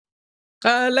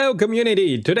Hello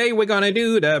community! Today we're gonna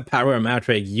do the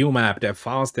Parametric UMAP, the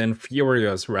fast and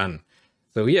furious run.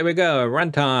 So here we go,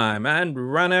 run time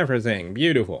and run everything,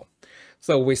 beautiful.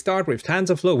 So we start with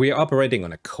TensorFlow. We are operating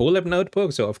on a Colab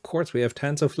notebook, so of course we have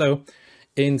TensorFlow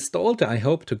installed. I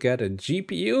hope to get a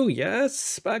GPU,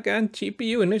 yes, backend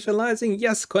GPU initializing,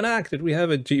 yes, connected, we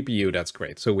have a GPU, that's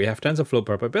great. So we have TensorFlow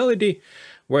probability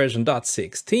version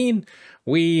 .16.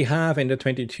 We have in the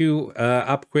 22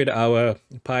 upgrade our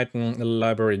Python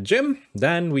library gym.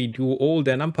 Then we do all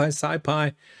the NumPy,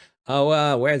 SciPy,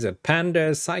 our, where is it,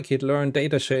 Pandas, scikit-learn,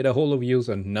 data shader, whole of use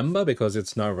and number, because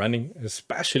it's now running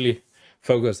especially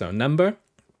focused on number.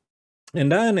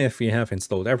 And then if we have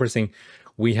installed everything,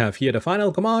 we have here the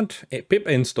final command, pip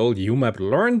install UMAP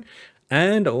learn,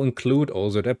 and include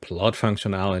also the plot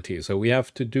functionality. So we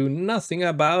have to do nothing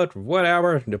about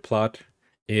whatever, the plot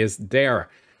is there.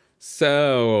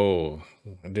 So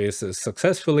this is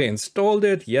successfully installed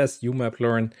it. Yes, UMAP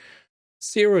learn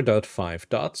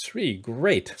 0.5.3.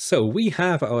 Great. So we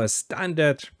have our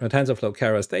standard TensorFlow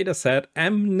Keras dataset,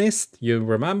 MNIST. You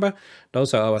remember,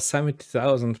 those are our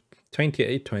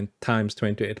 70,028 times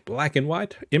 28 black and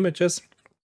white images.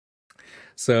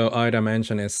 So our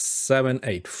dimension is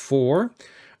 784.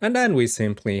 And then we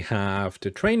simply have the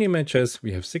train images.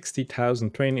 We have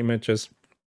 60,000 train images.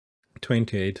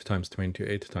 28 times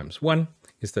 28 times 1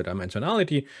 is the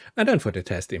dimensionality. And then for the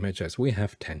test images, we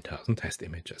have 10,000 test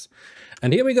images.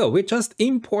 And here we go. We just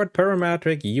import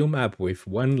parametric UMAP with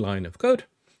one line of code.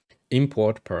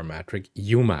 Import parametric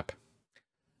UMAP.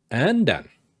 And then,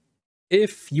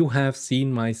 if you have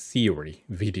seen my theory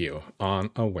video on,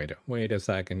 oh, wait a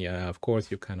second. Yeah, of course,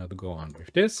 you cannot go on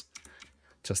with this.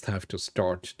 Just have to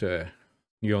start the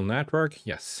neural network.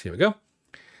 Yes, here we go.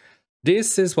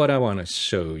 This is what I want to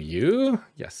show you.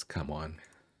 Yes, come on.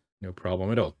 No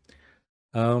problem at all.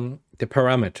 The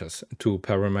parameters to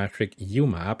parametric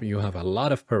UMAP, you have a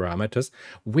lot of parameters.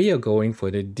 We are going for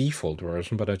the default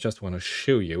version, but I just want to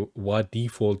show you what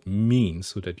default means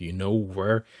so that you know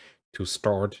where to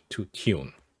start to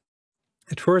tune.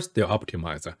 At first, the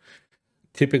optimizer.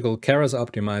 Typical Keras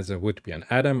optimizer would be an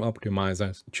Adam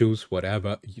optimizer. Choose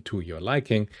whatever to your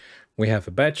liking. We have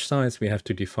a batch size we have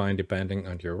to define depending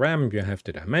on your RAM. You have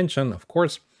the dimension, of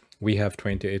course. We have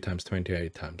 28 times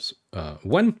 28 times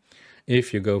 1.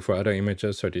 If you go for other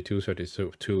images, 32,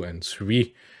 32, and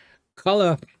 3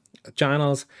 color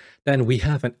channels, then we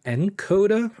have an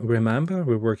encoder. Remember,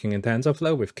 we're working in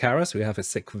TensorFlow with Keras. We have a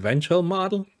sequential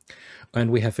model. And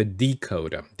we have a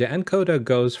decoder. The encoder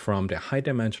goes from the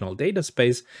high-dimensional data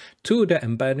space to the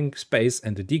embedding space,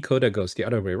 and the decoder goes the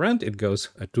other way around. It goes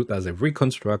as a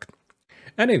reconstruct,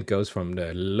 and it goes from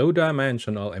the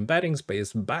low-dimensional embedding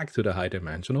space back to the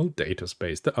high-dimensional data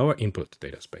space, our input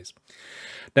data space.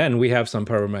 Then we have some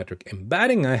parametric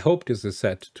embedding. I hope this is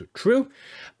set to true,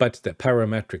 but the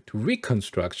parametric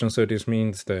reconstruction, so this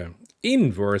means the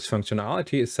inverse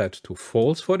functionality, is set to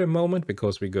false for the moment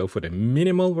because we go for the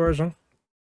minimal version.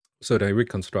 So the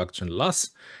reconstruction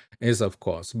loss is, of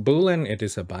course, Boolean. It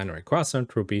is a binary cross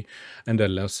entropy, and the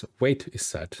loss weight is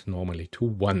set normally to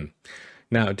 1.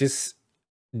 Now, this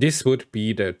would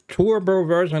be the turbo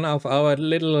version of our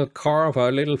little car, of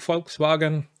our little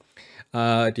Volkswagen.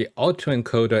 The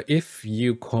autoencoder, if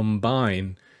you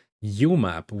combine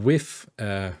UMAP with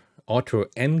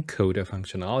autoencoder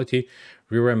functionality,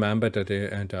 we remember that the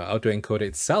autoencoder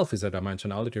itself is a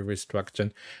dimensionality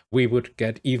restriction. We would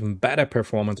get even better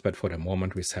performance, but for the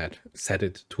moment we set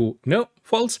it to no,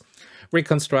 false.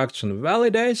 Reconstruction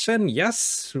validation,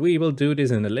 yes, we will do this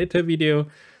in a later video.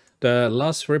 The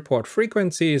loss report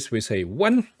frequencies, we say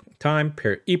 1 time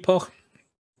per epoch.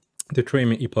 The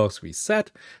training epochs we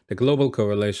set, the global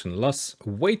correlation loss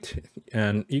weight,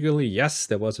 and eagerly, yes,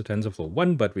 there was a TensorFlow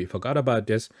 1, but we forgot about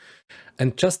this.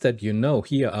 And just that you know,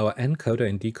 here our encoder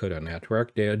and decoder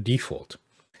network, they are default.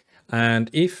 And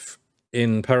if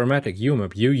in parametric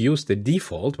UMAP you use the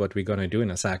default, what we're going to do in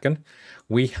a second,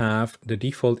 we have the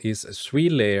default is a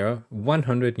 3-layer,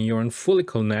 100 neuron, fully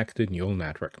connected neural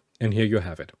network. And here you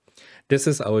have it. This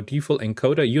is our default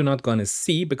encoder. You're not going to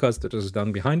see because this is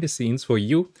done behind the scenes for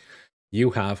you.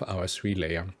 You have our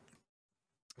 3-layer,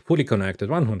 fully connected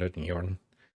 100 neuron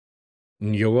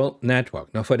neural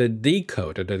network. Now for the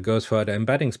decoder that goes for the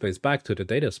embedding space back to the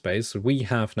data space, we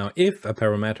have now, if a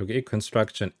parametric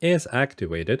reconstruction is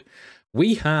activated,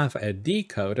 we have a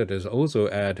decoder that is also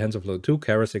a TensorFlow 2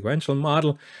 Keras sequential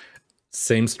model.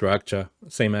 Same structure,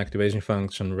 same activation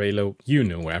function, Raylo, you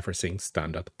know everything,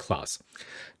 standard class.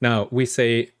 Now we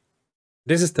say,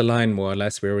 this is the line more or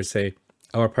less where we say,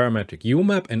 our parametric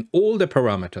UMAP and all the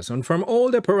parameters. And from all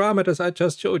the parameters I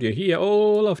just showed you here,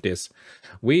 all of this,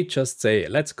 we just say,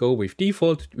 let's go with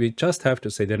default. We just have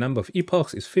to say the number of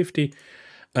epochs is 50,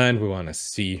 and we want to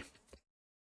see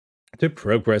the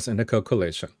progress in the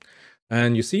calculation.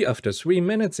 And you see, after 3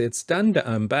 minutes, it's done. The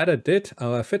embedded did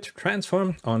our fit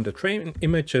transform on the train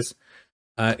images.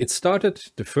 It started,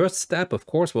 the first step, of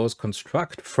course, was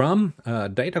construct from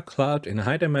data cloud in a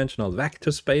high-dimensional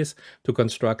vector space to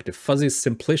construct the fuzzy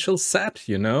simplicial set.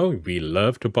 You know, we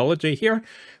love topology here.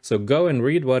 So go and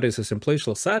read what is a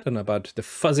simplicial set and about the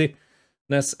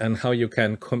fuzziness and how you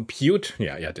can compute.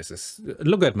 Yeah, this is,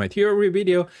 look at my theory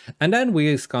video. And then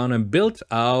we're gonna build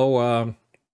our,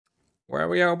 where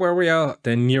we are,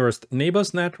 the nearest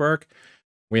neighbors network.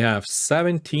 We have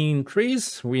 17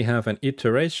 trees. We have an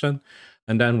iteration.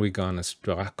 And then we're gonna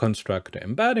construct the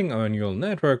embedding our neural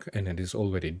network, and it is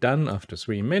already done after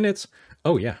 3 minutes.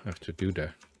 Oh yeah, I have to do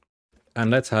that.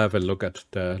 And let's have a look at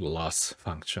the loss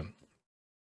function.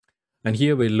 And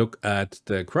here we look at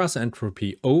the cross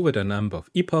entropy over the number of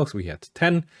epochs. We had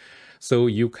 10. So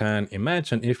you can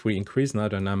imagine if we increase now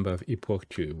the number of epoch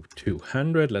to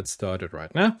 200, let's start it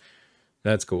right now.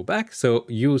 Let's go back. So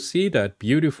you see that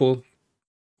beautiful,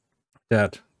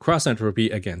 that cross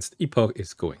entropy against epoch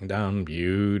is going down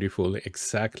beautifully,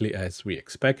 exactly as we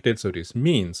expected. So this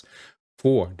means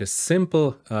for the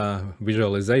simple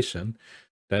visualization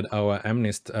that our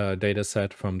MNIST data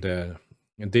set from the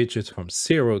digits from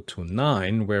 0 to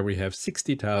 9, where we have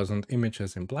 60,000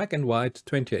 images in black and white,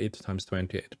 28 times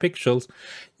 28 pixels,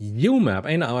 UMAP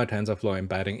in our TensorFlow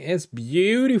embedding is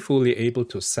beautifully able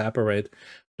to separate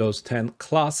those 10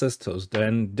 classes, those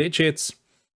 10 digits.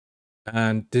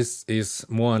 And this is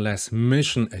more or less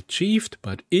mission achieved.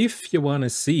 But if you want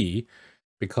to see,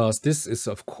 because this is,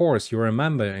 of course, you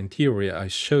remember in theory I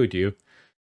showed you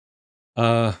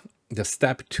the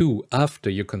step 2 after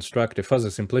you construct a fuzzy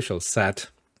simplicial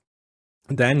set,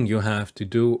 then you have to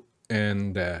do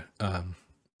in the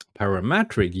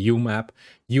parametric UMAP,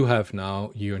 you have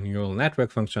now your neural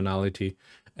network functionality.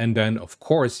 And then, of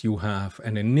course, you have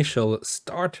an initial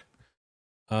start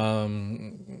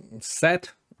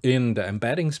set in the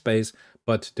embedding space,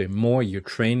 but the more you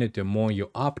train it, the more you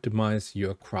optimize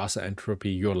your cross entropy,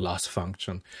 your loss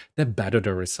function, the better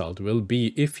the result will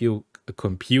be if you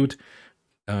compute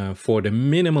for the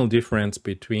minimal difference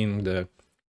between the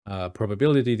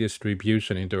probability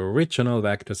distribution in the original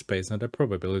vector space and the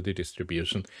probability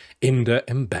distribution in the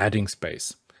embedding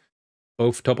space.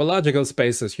 Both topological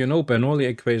spaces, you know, Bernoulli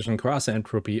equation, cross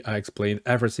entropy, I explained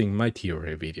everything in my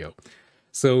theory video.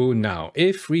 So now,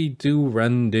 if we do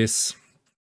run this,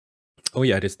 oh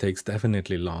yeah, this takes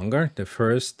definitely longer. The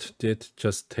first did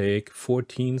just take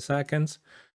 14 seconds.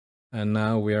 And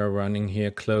now we are running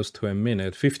here close to a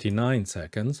minute, 59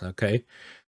 seconds, okay.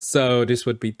 So this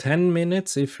would be 10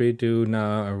 minutes if we do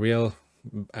now a real,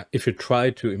 if we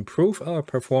try to improve our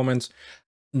performance,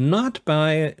 not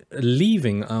by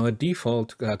leaving our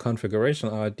default configuration,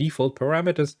 our default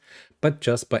parameters, but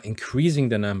just by increasing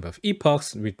the number of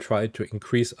epochs. We try to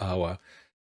increase our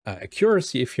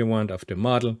accuracy, if you want, of the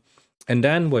model. And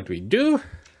then what we do,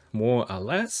 more or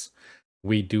less,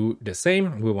 we do the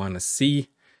same. We want to see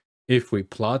if we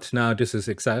plot now, this is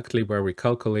exactly where we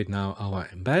calculate now our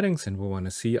embeddings, and we want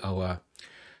to see our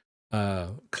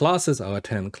classes, our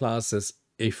 10 classes,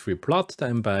 if we plot the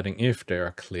embedding, if they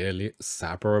are clearly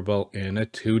separable in a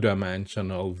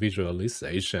two-dimensional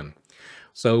visualization.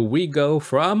 So we go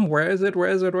from, where is it?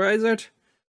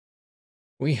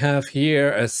 We have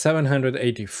here a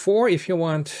 784, if you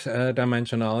want,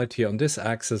 dimensionality on this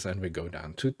axis, and we go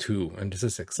down to 2. And this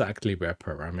is exactly where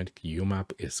parametric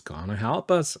UMAP is gonna help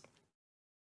us.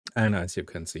 And as you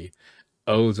can see,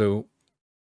 also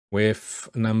with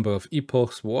number of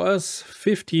epochs was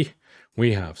 50,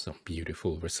 we have some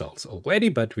beautiful results already,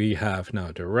 but we have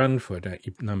now to run for the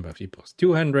number of epochs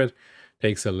 200.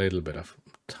 Takes a little bit of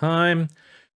time.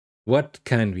 What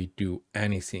can we do?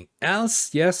 Anything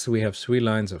else? Yes, we have 3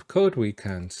 lines of code we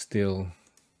can still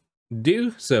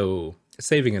do. So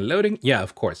saving and loading, yeah,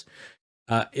 of course.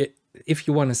 If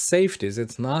you want to save this,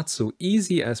 it's not so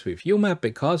easy as with UMAP,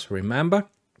 because remember,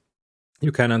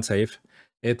 you cannot save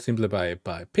it simply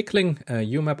by pickling a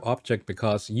UMAP object,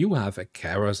 because you have a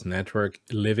Keras network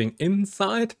living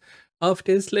inside of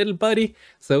this little buddy.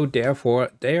 So therefore,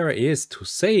 there is to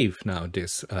save now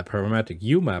this parametric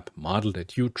UMAP model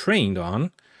that you trained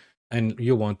on, and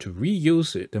you want to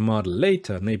reuse the model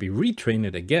later, maybe retrain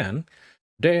it again.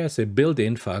 There's a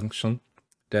built-in function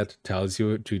that tells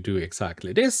you to do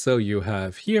exactly this. So you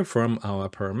have here from our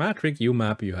parametric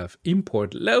UMAP, you have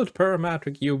import load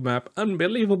parametric UMAP,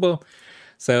 unbelievable.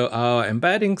 So our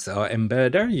embeddings, our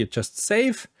embedder, you just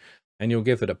save and you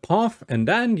give it a path, and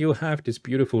then you have this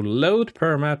beautiful load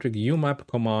parametric UMAP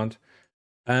command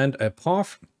and a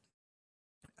path,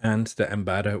 and the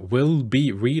embedder will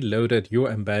be reloaded, your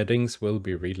embeddings will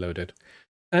be reloaded,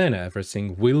 and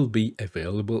everything will be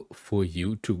available for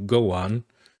you to go on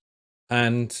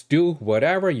and do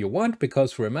whatever you want.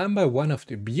 Because remember, one of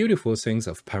the beautiful things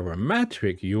of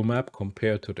parametric UMAP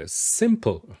compared to the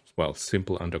simple, well,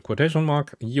 simple under quotation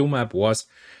mark UMAP, was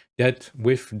that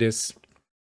with this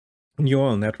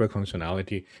neural network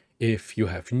functionality, if you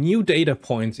have new data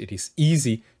points, it is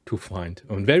easy to find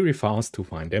and very fast to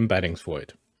find embeddings for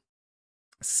it.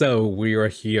 So we are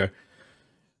here.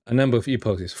 A number of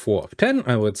epochs is 4 of 10.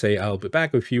 I would say I'll be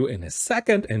back with you in a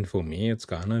second, and for me it's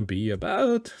gonna be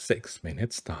about 6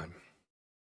 minutes time.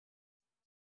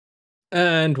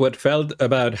 And what felt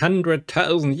about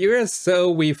 100,000 years,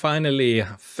 so we finally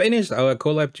finished, our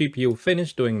Colab GPU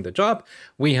finished doing the job.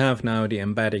 We have now the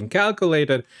embedding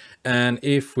calculated, and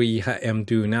if we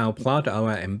do now plot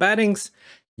our embeddings,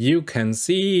 you can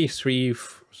see 3,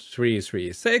 3,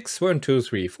 3, 6, 1, 2,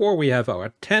 3, 4. We have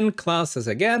our 10 classes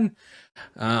again.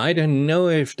 I don't know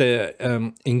if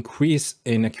the increase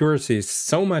in accuracy is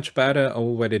so much better,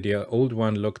 or whether the old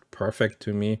one looked perfect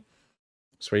to me.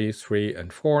 3, 3,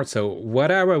 and 4. So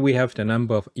whatever, we have the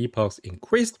number of epochs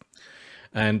increased,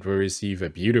 and we receive a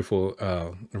beautiful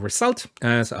result.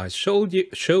 As I showed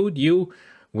you,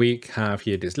 we have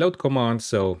here this load command.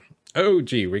 So, oh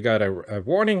gee, we got a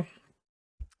warning.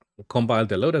 Compile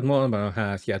the loaded model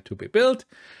has yet to be built.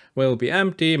 Will be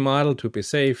empty. Model to be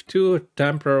saved to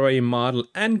temporary model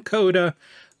encoder.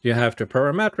 You have the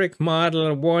parametric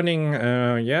model warning,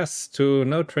 yes, to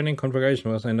no training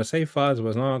configuration was in the save files,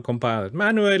 was not compiled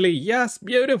manually, yes,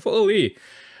 beautifully.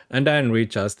 And then we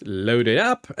just load it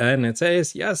up, and it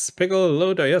says, yes, pickle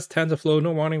loader, yes, TensorFlow,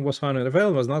 no warning was found in the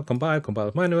file, was not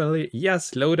compiled manually,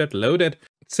 yes, loaded.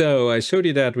 So I showed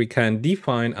you that we can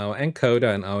define our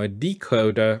encoder and our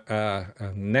decoder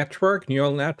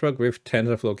neural network with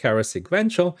TensorFlow Keras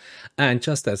sequential. And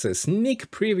just as a sneak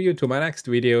preview to my next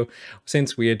video,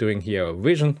 since we are doing here a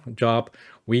vision job,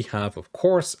 we have, of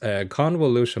course, a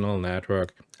convolutional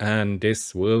network, and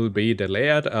this will be the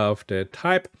layout of the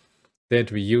type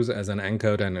that we use as an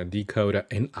encoder and a decoder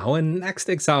in our next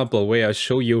example, where I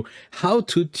show you how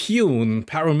to tune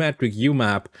parametric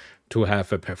UMAP to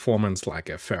have a performance like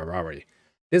a Ferrari.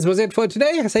 This was it for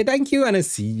today. I say thank you, and I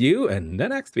see you in the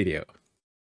next video.